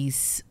have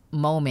these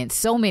moments,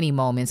 so many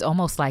moments,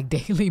 almost like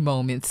daily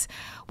moments,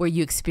 where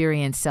you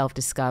experience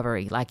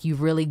self-discovery, like you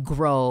really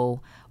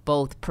grow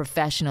both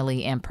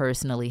professionally and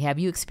personally. Have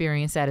you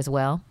experienced that as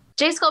well?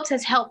 J-Sculpt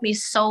has helped me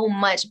so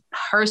much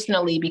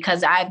personally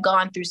because I've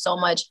gone through so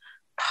much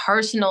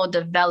personal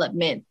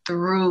development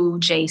through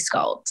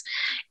J-Sculpt.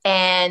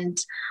 And,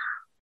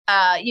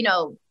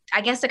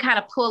 I guess to kind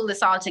of pull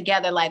this all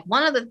together, like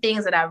one of the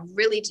things that I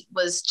really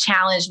was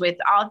challenged with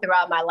all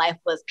throughout my life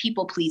was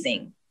people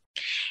pleasing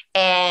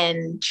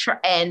and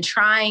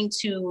trying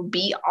to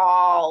be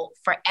all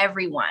for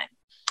everyone.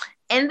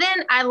 And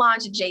then I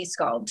launched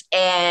J-Sculpt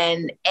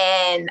and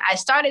I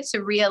started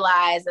to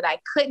realize that I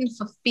couldn't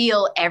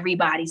fulfill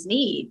everybody's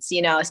needs,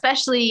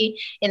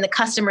 especially in the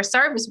customer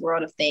service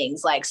world of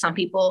things. Like some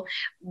people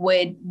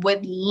would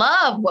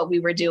love what we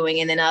were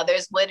doing, and then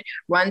others would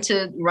run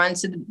to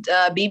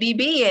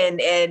BBB and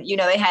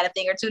they had a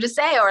thing or two to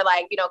say, or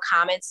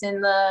comments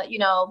in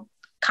the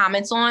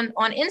comments on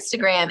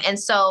Instagram. And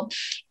so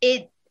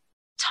it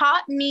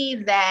taught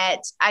me that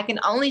I can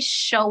only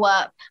show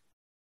up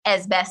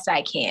as best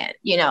I can,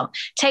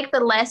 take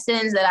the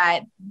lessons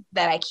that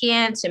I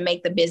can to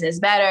make the business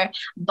better,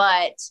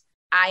 but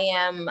I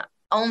am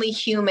only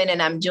human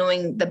and I'm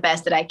doing the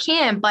best that I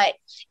can. But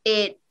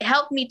it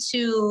helped me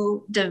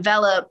to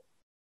develop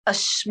a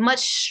much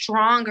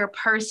stronger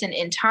person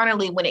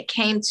internally when it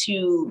came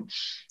to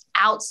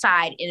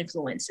outside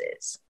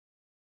influences.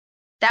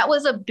 That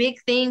was a big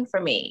thing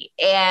for me.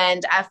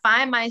 And I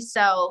find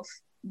myself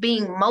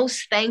being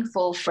most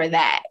thankful for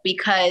that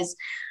because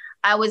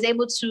I was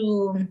able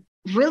to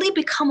really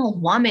become a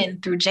woman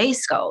through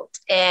J-Sculpt.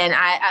 And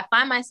I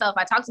find myself,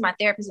 I talk to my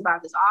therapist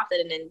about this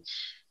often, and then,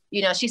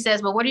 she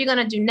says, well, what are you going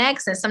to do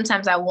next? And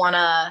sometimes I want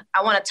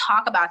to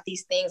talk about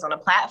these things on a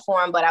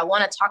platform, but I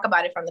want to talk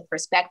about it from the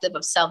perspective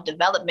of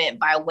self-development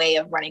by way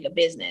of running a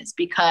business,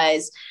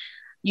 because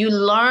you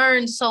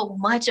learn so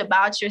much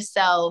about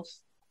yourself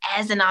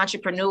as an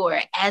entrepreneur,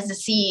 as a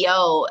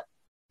CEO,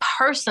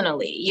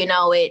 personally.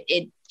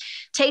 It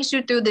takes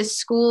you through this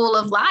school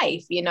of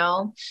life,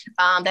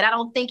 that I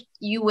don't think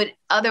you would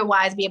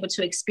otherwise be able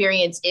to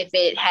experience if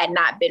it had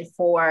not been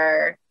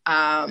for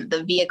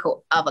the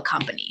vehicle of a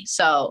company.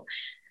 So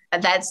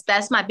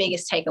that's my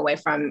biggest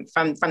takeaway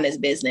from this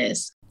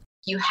business.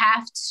 You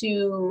have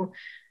to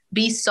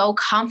be so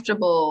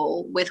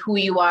comfortable with who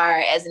you are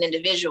as an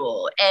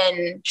individual.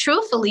 And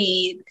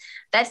truthfully,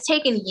 that's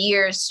taken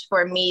years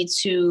for me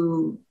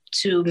to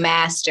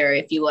master,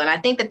 if you will. And I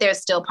think that there's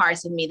still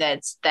parts of me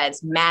that's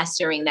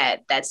mastering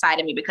that side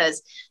of me,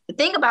 because the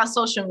thing about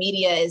social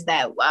media is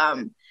that,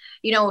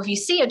 if you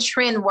see a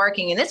trend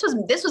working, and this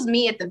was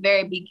me at the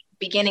very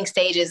beginning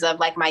stages of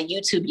like my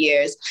YouTube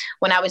years,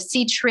 when I would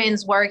see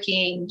trends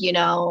working,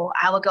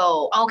 I would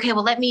go, okay,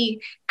 well, let me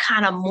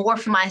kind of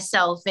morph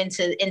myself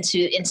into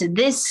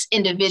this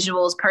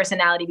individual's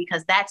personality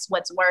because that's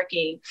what's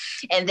working.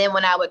 And then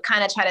when I would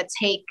kind of try to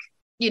take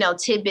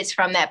tidbits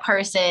from that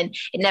person,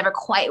 it never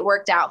quite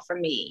worked out for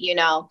me,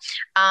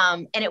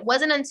 and it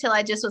wasn't until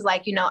I just was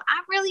like, I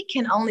really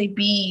can only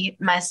be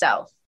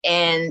myself.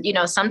 And,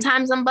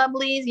 sometimes I'm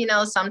bubbly,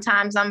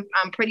 sometimes I'm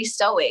pretty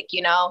stoic,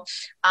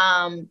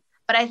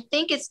 but I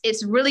think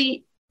it's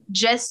really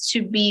just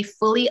to be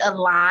fully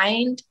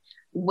aligned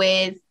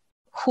with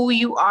who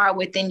you are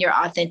within your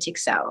authentic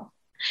self.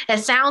 It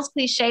sounds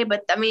cliche,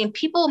 but I mean,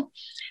 people,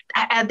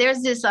 there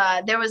was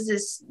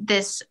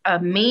this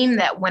meme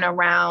that went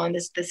around.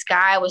 This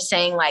guy was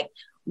saying like,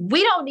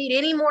 we don't need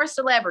any more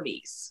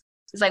celebrities.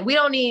 It's like, we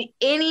don't need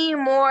any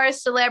more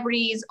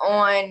celebrities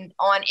on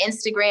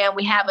Instagram.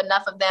 We have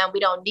enough of them. We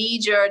don't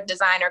need your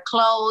designer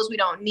clothes. We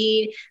don't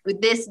need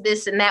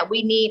this and that.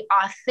 We need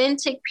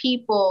authentic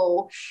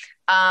people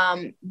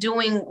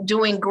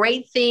doing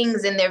great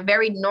things in their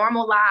very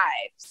normal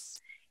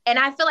lives. And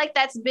I feel like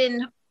that's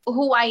been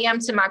who I am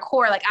to my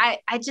core. Like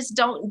I just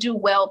don't do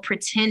well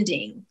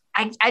pretending.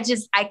 I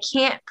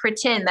can't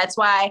pretend. That's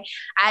why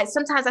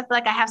sometimes I feel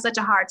like I have such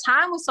a hard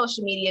time with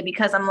social media,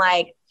 because I'm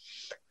like,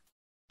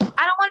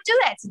 I don't want to do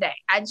that today.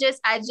 I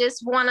just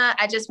want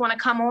to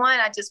come on.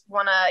 I just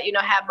want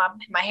to, have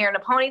my hair in a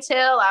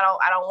ponytail. I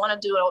don't want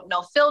to do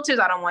no filters.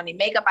 I don't want any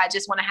makeup. I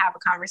just want to have a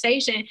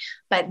conversation,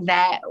 but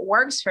that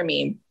works for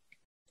me.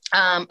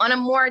 On a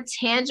more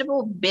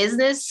tangible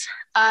business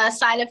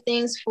side of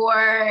things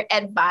for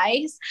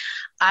advice,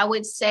 I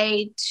would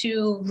say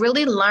to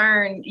really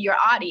learn your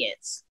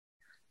audience,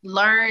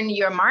 learn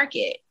your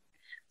market.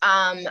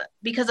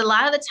 Because a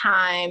lot of the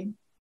time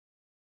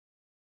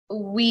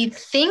we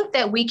think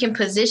that we can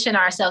position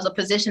ourselves or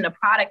position a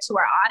product to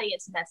our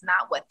audience, and that's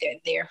not what they're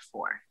there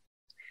for.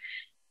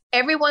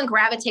 Everyone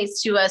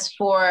gravitates to us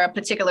for a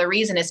particular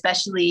reason,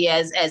 especially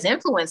as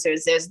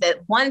influencers. There's that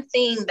one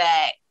thing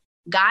that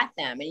got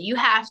them, and you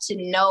have to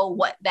know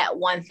what that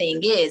one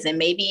thing is. And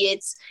maybe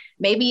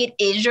it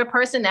is your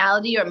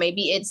personality, or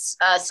maybe it's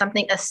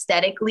something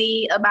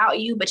aesthetically about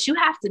you, but you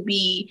have to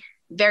be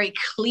very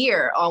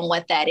clear on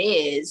what that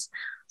is.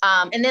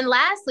 And then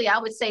lastly, I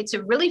would say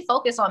to really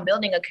focus on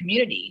building a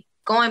community.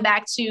 Going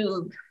back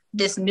to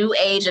this new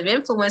age of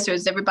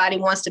influencers, everybody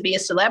wants to be a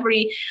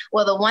celebrity.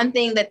 Well, the one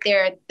thing that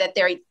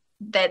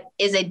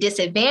is a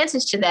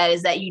disadvantage to that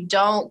is that you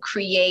don't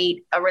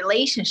create a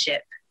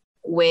relationship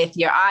with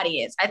your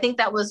audience. I think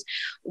that was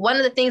one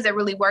of the things that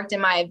really worked to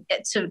my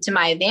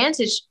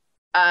advantage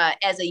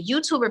as a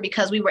YouTuber,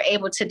 because we were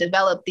able to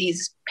develop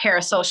these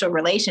parasocial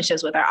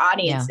relationships with our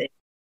audiences. Yeah.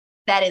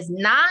 That is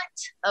not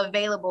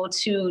available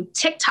to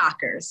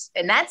TikTokers.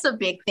 And that's a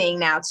big thing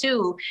now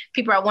too.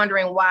 People are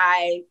wondering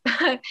why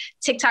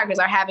TikTokers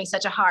are having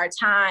such a hard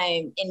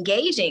time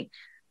engaging.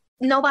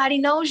 Nobody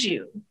knows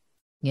you.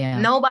 Yeah.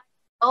 Nobody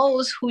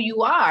knows who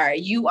you are.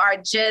 You are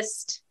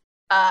just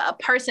a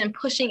person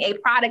pushing a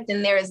product,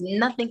 and there is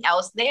nothing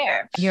else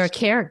there. You're a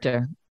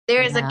character.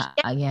 There is a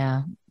character.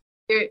 Yeah.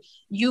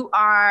 You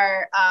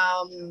are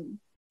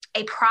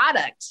a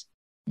product.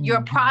 You're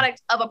a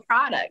product of a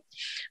product,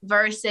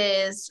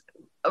 versus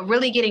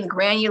really getting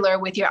granular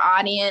with your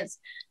audience,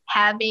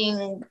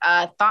 having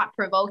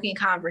thought-provoking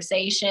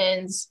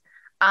conversations.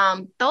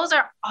 Those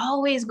are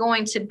always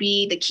going to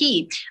be the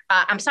key.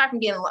 I'm sorry for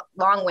getting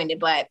long-winded,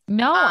 but...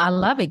 No, I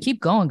love it. Keep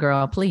going,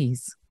 girl,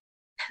 please.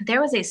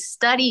 There was a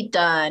study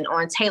done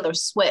on Taylor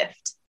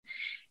Swift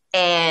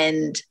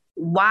and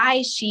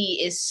why she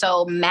is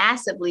so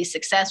massively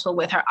successful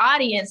with her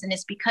audience. And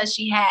it's because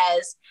she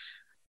has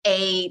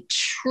a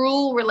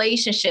true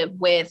relationship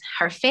with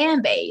her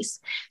fan base.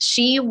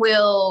 She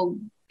will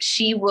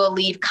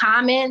leave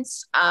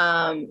comments,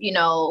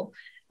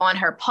 on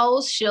her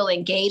posts. She'll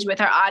engage with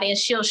her audience.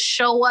 She'll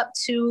show up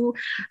to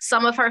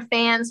some of her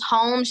fans'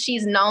 homes.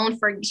 She's known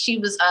for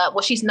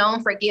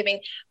giving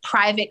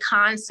private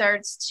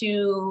concerts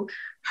to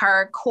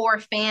her core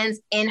fans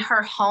in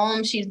her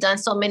home. She's done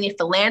so many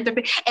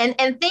philanthropy and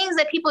things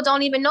that people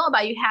don't even know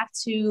about. You have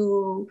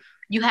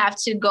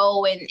to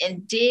go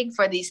and dig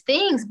for these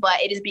things,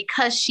 but it is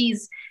because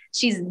she's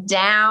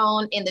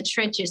down in the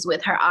trenches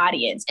with her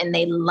audience, and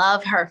they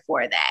love her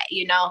for that,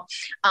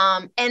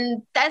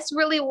 and that's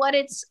really what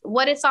it's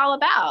all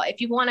about. If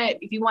you want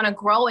to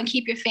grow and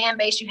keep your fan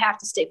base, you have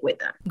to stick with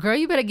them. Girl,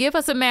 you better give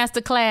us a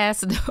master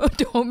class.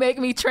 Don't make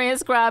me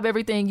transcribe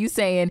everything you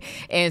saying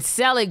and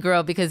sell it,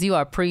 girl, because you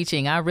are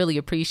preaching. I really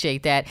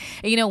appreciate that.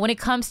 And, when it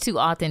comes to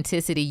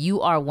authenticity, you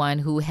are one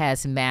who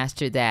has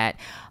mastered that.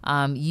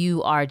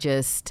 You are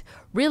just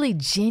really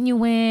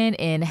genuine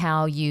in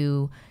how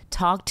you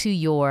talk to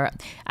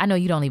I know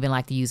you don't even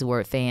like to use the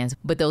word fans,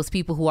 but those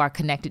people who are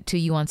connected to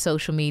you on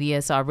social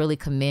media. So I really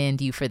commend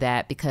you for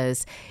that,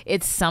 because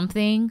it's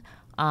something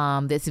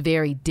that's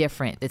very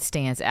different that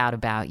stands out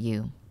about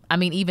you. I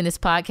mean, even this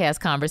podcast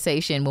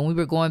conversation, when we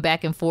were going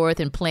back and forth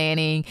and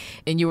planning,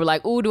 and you were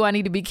like, "Oh, do I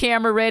need to be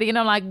camera ready?" And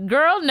I'm like,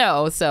 "Girl,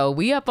 no." So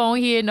we up on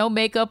here, no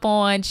makeup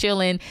on,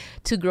 chilling,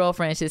 two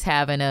girlfriends just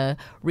having a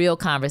real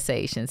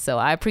conversation. So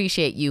I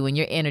appreciate you, and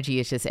your energy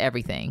is just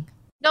everything.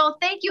 No,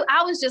 thank you.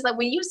 I was just like,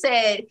 when you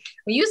said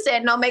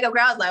no makeup,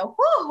 girl, I was like,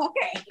 whoo,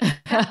 okay.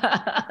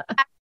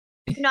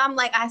 I'm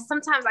like,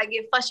 sometimes I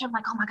get frustrated. I'm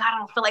like, oh my God, I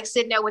don't feel like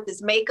sitting there with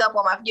this makeup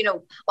on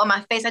my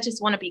face. I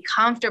just want to be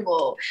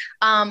comfortable.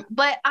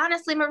 But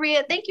honestly,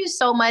 Maria, thank you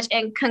so much.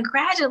 And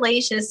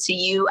congratulations to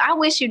you. I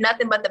wish you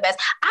nothing but the best.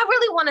 I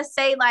really want to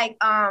say,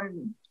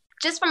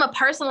 just from a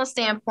personal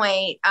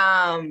standpoint,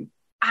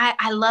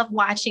 I love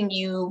watching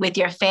you with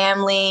your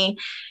family,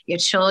 your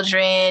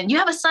children. You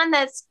have a son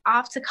that's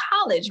off to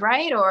college,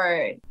 right?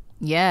 Or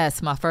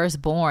yes, my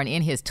firstborn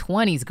in his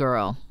 20s,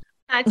 girl.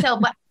 I tell,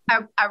 but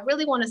I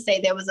really want to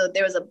say there was a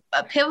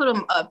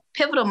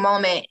pivotal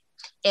moment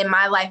in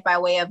my life by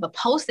way of a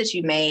post that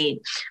you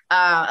made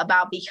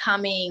about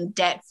becoming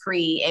debt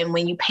free, and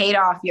when you paid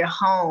off your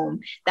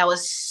home. That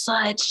was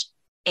such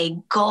a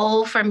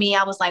goal for me.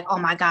 I was like, oh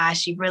my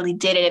gosh, she really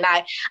did it,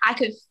 and I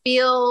could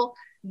feel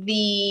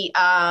the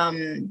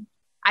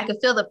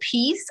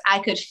peace. I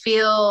could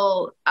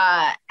feel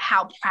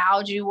how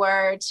proud you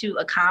were to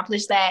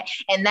accomplish that.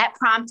 And that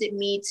prompted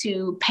me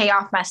to pay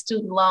off my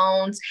student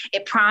loans.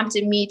 It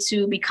prompted me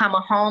to become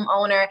a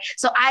homeowner.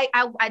 So I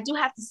do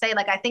have to say,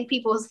 I think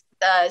people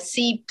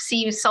see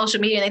social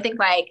media and they think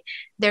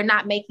they're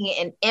not making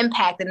an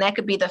impact. And that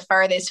could be the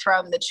furthest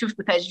from the truth,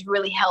 because you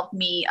really helped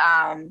me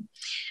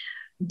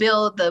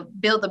build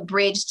the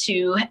bridge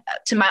to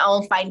my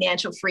own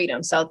financial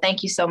freedom. So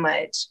thank you so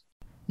much.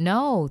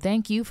 No,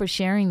 thank you for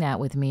sharing that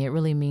with me. It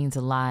really means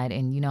a lot.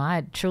 And,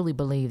 I truly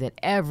believe that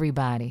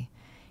everybody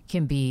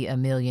can be a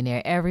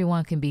millionaire.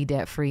 Everyone can be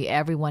debt free.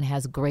 Everyone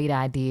has great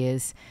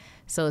ideas.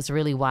 So it's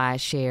really why I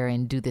share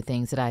and do the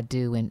things that I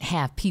do and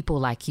have people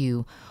like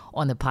you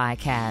on the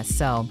podcast.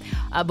 So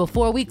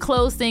before we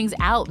close things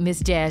out,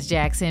 Miss Jaz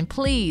Jackson,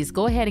 please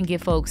go ahead and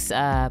give folks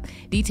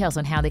details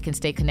on how they can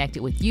stay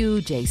connected with you,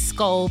 J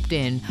Sculpt,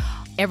 and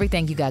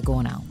everything you got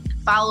going on.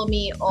 Follow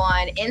me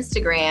on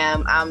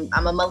Instagram.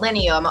 I'm a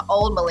millennial. I'm an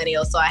old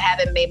millennial, so I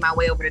haven't made my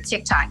way over to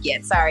TikTok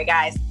yet. Sorry,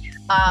 guys.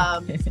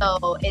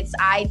 So it's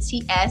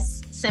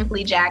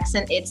Simply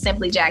Jackson. It's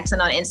Simply Jackson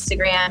on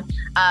Instagram.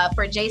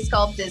 For J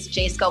Sculpt is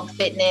J Sculpt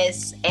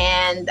Fitness.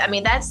 And I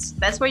mean, that's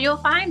where you'll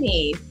find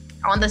me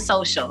on the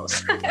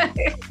socials.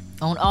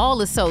 On all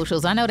the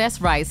socials. I know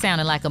that's right.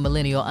 Sounding like a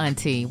millennial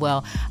auntie.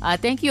 Well,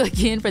 thank you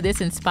again for this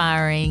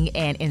inspiring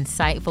and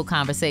insightful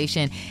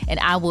conversation. And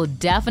I will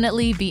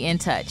definitely be in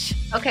touch.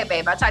 Okay,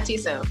 babe. I'll talk to you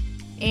soon.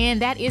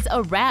 And that is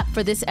a wrap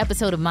for this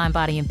episode of Mind,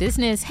 Body, and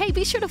Business. Hey,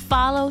 be sure to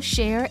follow,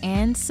 share,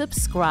 and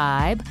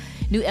subscribe.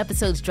 New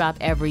episodes drop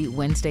every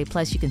Wednesday.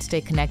 Plus, you can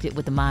stay connected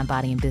with the Mind,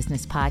 Body, and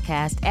Business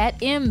podcast at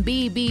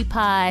MBB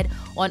Pod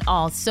on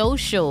all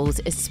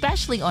socials,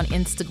 especially on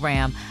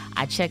Instagram.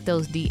 I check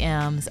those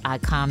DMs. I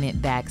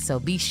comment back, so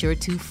be sure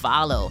to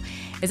follow.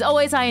 As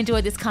always, I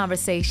enjoyed this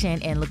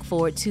conversation and look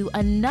forward to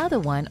another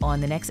one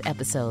on the next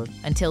episode.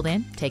 Until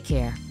then, take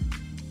care.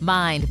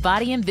 Mind,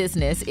 Body, and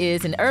Business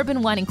is an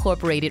Urban One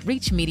Incorporated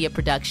Reach Media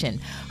production,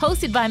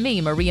 hosted by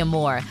me, Maria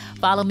Moore.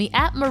 Follow me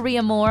at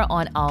Maria Moore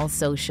on all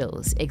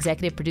socials.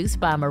 Executive produced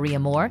by Maria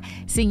Moore,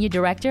 Senior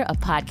Director of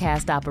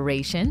Podcast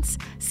Operations,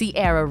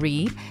 Sierra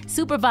Reed,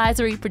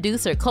 Supervisory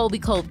Producer Colby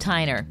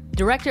Kolb-Tyner,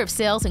 Director of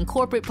Sales and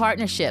Corporate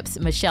Partnerships,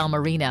 Michelle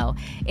Marino,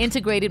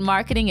 Integrated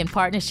Marketing and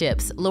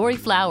Partnerships, Lori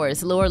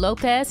Flowers, Laura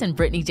Lopez, and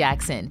Brittany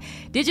Jackson,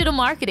 Digital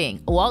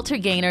Marketing, Walter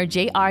Gaynor,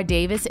 J.R.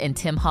 Davis, and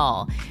Tim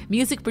Hall.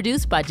 Music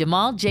produced by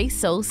Jamal J.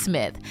 Soul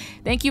Smith.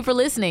 Thank you for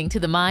listening to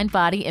the Mind,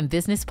 Body, and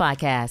Business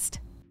podcast.